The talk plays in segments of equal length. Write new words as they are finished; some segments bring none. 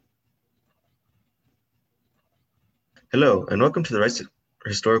Hello, and welcome to the Rice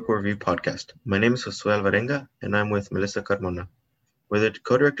Historical Review podcast. My name is Josue Alvarenga, and I'm with Melissa Carmona. We're the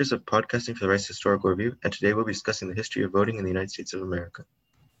co-directors of podcasting for the Rice Historical Review, and today we'll be discussing the history of voting in the United States of America.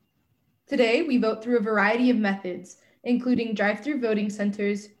 Today, we vote through a variety of methods, including drive-through voting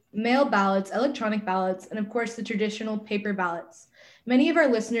centers, mail ballots, electronic ballots, and of course, the traditional paper ballots. Many of our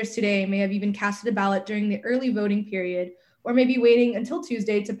listeners today may have even casted a ballot during the early voting period, or may be waiting until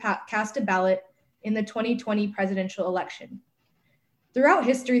Tuesday to cast a ballot in the 2020 presidential election. Throughout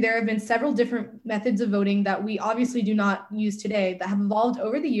history, there have been several different methods of voting that we obviously do not use today that have evolved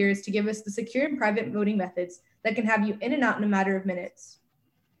over the years to give us the secure and private voting methods that can have you in and out in a matter of minutes.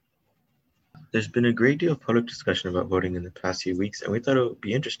 There's been a great deal of public discussion about voting in the past few weeks, and we thought it would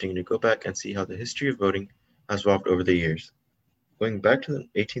be interesting to go back and see how the history of voting has evolved over the years. Going back to the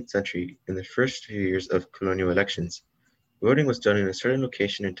 18th century, in the first few years of colonial elections, voting was done in a certain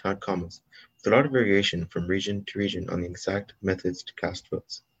location in town commas, with a lot of variation from region to region on the exact methods to cast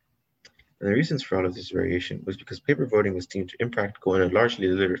votes. And the reasons for all of this variation was because paper voting was deemed impractical in a largely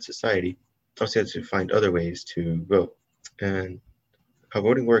illiterate society, thus they had to find other ways to vote. And how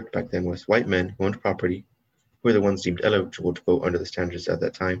voting worked back then was white men who owned property, who were the ones deemed eligible to vote under the standards at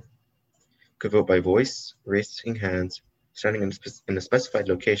that time, could vote by voice, raising hands, standing in a specified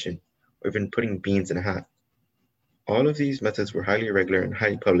location, or even putting beans in a hat. All of these methods were highly irregular and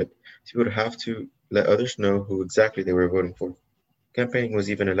highly public, so you would have to let others know who exactly they were voting for. Campaigning was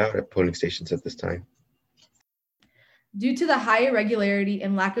even allowed at polling stations at this time. Due to the high irregularity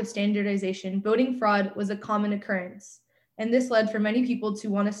and lack of standardization, voting fraud was a common occurrence, and this led for many people to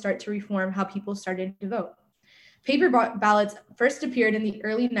want to start to reform how people started to vote. Paper ballots first appeared in the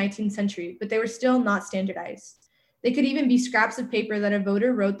early 19th century, but they were still not standardized. They could even be scraps of paper that a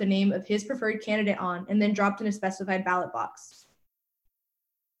voter wrote the name of his preferred candidate on and then dropped in a specified ballot box.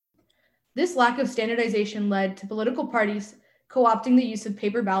 This lack of standardization led to political parties co-opting the use of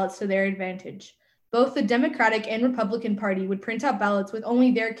paper ballots to their advantage. Both the Democratic and Republican Party would print out ballots with only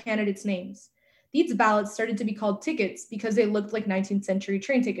their candidates' names. These ballots started to be called tickets because they looked like 19th century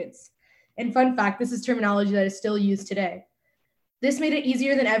train tickets. And fun fact, this is terminology that is still used today. This made it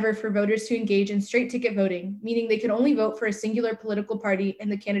easier than ever for voters to engage in straight ticket voting, meaning they could only vote for a singular political party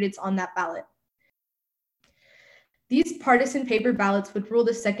and the candidates on that ballot. These partisan paper ballots would rule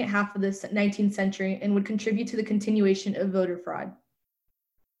the second half of the 19th century and would contribute to the continuation of voter fraud.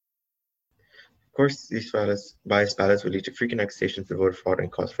 Of course, these biased ballots would lead to frequent accusations of voter fraud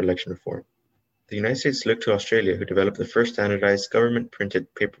and calls for election reform. The United States looked to Australia, who developed the first standardized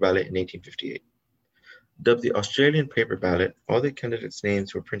government-printed paper ballot in 1858. Dubbed the Australian paper ballot, all the candidates'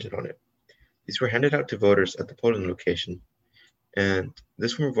 names were printed on it. These were handed out to voters at the polling location, and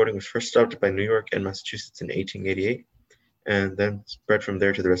this form of voting was first adopted by New York and Massachusetts in 1888, and then spread from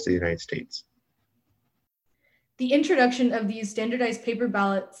there to the rest of the United States. The introduction of these standardized paper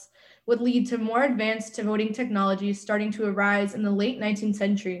ballots would lead to more advanced voting technologies starting to arise in the late 19th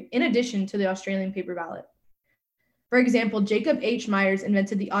century, in addition to the Australian paper ballot. For example, Jacob H. Myers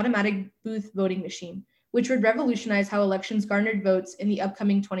invented the automatic booth voting machine, which would revolutionize how elections garnered votes in the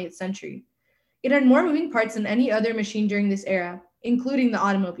upcoming 20th century. It had more moving parts than any other machine during this era, including the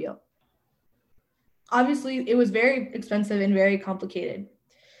automobile. Obviously, it was very expensive and very complicated.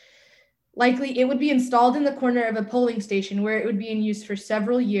 Likely, it would be installed in the corner of a polling station where it would be in use for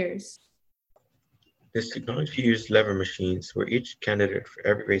several years. This technology used lever machines, where each candidate for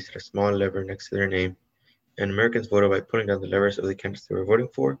every race had a small lever next to their name, and Americans voted by pulling down the levers of the candidates they were voting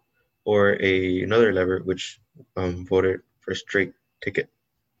for, or another lever which voted for a straight ticket.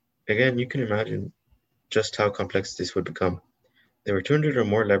 Again, you can imagine just how complex this would become. There were 200 or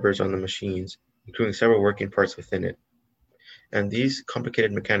more levers on the machines, including several working parts within it. And these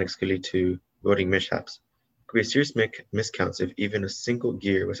complicated mechanics could lead to voting mishaps. It could be serious miscounts if even a single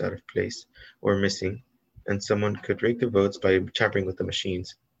gear was out of place or missing, and someone could rig the votes by tampering with the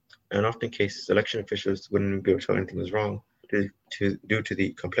machines. And often in cases, election officials wouldn't be able to tell anything was wrong due to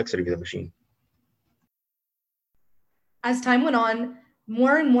the complexity of the machine. As time went on,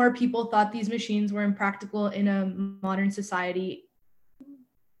 more and more people thought these machines were impractical in a modern society.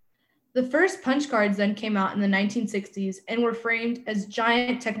 The first punch cards then came out in the 1960s and were framed as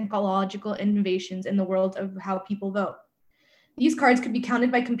giant technological innovations in the world of how people vote. These cards could be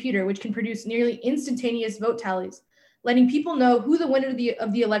counted by computer, which can produce nearly instantaneous vote tallies, letting people know who the winner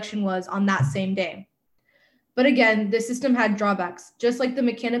of the election was on that same day. But again, the system had drawbacks, just like the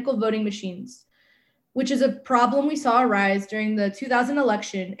mechanical voting machines, which is a problem we saw arise during the 2000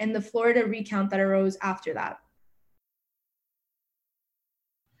 election and the Florida recount that arose after that.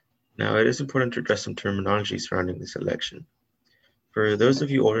 Now, it is important to address some terminology surrounding this election. For those of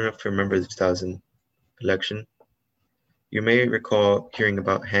you old enough to remember the 2000 election, You may recall hearing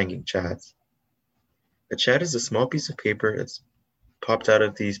about hanging chads. A chad is a small piece of paper that's popped out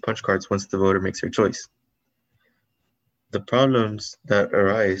of these punch cards once the voter makes their choice. The problems that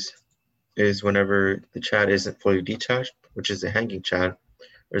arise is whenever the chad isn't fully detached, which is a hanging chad,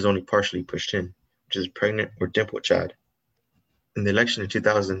 or is only partially pushed in, which is pregnant or dimple chad. In the election in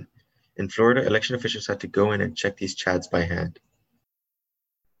 2000, in Florida, election officials had to go in and check these chads by hand.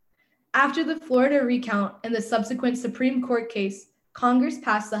 After the Florida recount and the subsequent Supreme Court case, Congress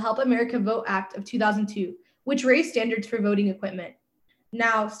passed the Help America Vote Act of 2002, which raised standards for voting equipment.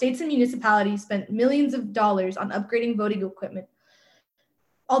 Now, states and municipalities spent millions of dollars on upgrading voting equipment.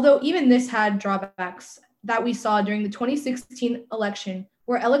 Although even this had drawbacks that we saw during the 2016 election,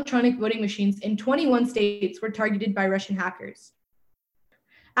 where electronic voting machines in 21 states were targeted by Russian hackers.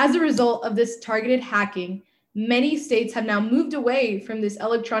 As a result of this targeted hacking, many states have now moved away from this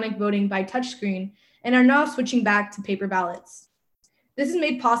electronic voting by touchscreen and are now switching back to paper ballots. This is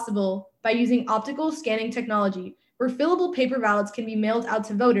made possible by using optical scanning technology, where fillable paper ballots can be mailed out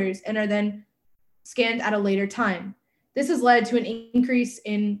to voters and are then scanned at a later time. This has led to an increase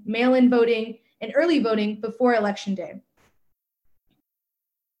in mail-in voting and early voting before Election Day.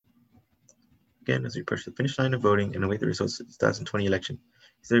 Again, as we approach the finish line of voting and await the results of the 2020 election,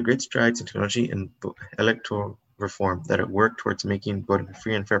 there are great strides in technology and electoral reform that have worked towards making voting a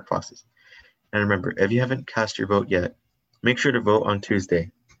free and fair process. And remember, if you haven't cast your vote yet, make sure to vote on Tuesday.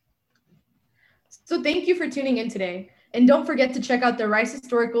 So thank you for tuning in today. And don't forget to check out the Rice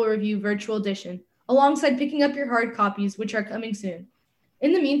Historical Review Virtual Edition, alongside picking up your hard copies, which are coming soon.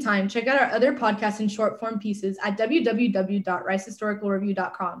 In the meantime, check out our other podcasts and short form pieces at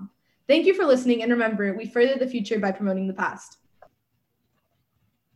www.ricehistoricalreview.com. Thank you for listening, and remember, we further the future by promoting the past.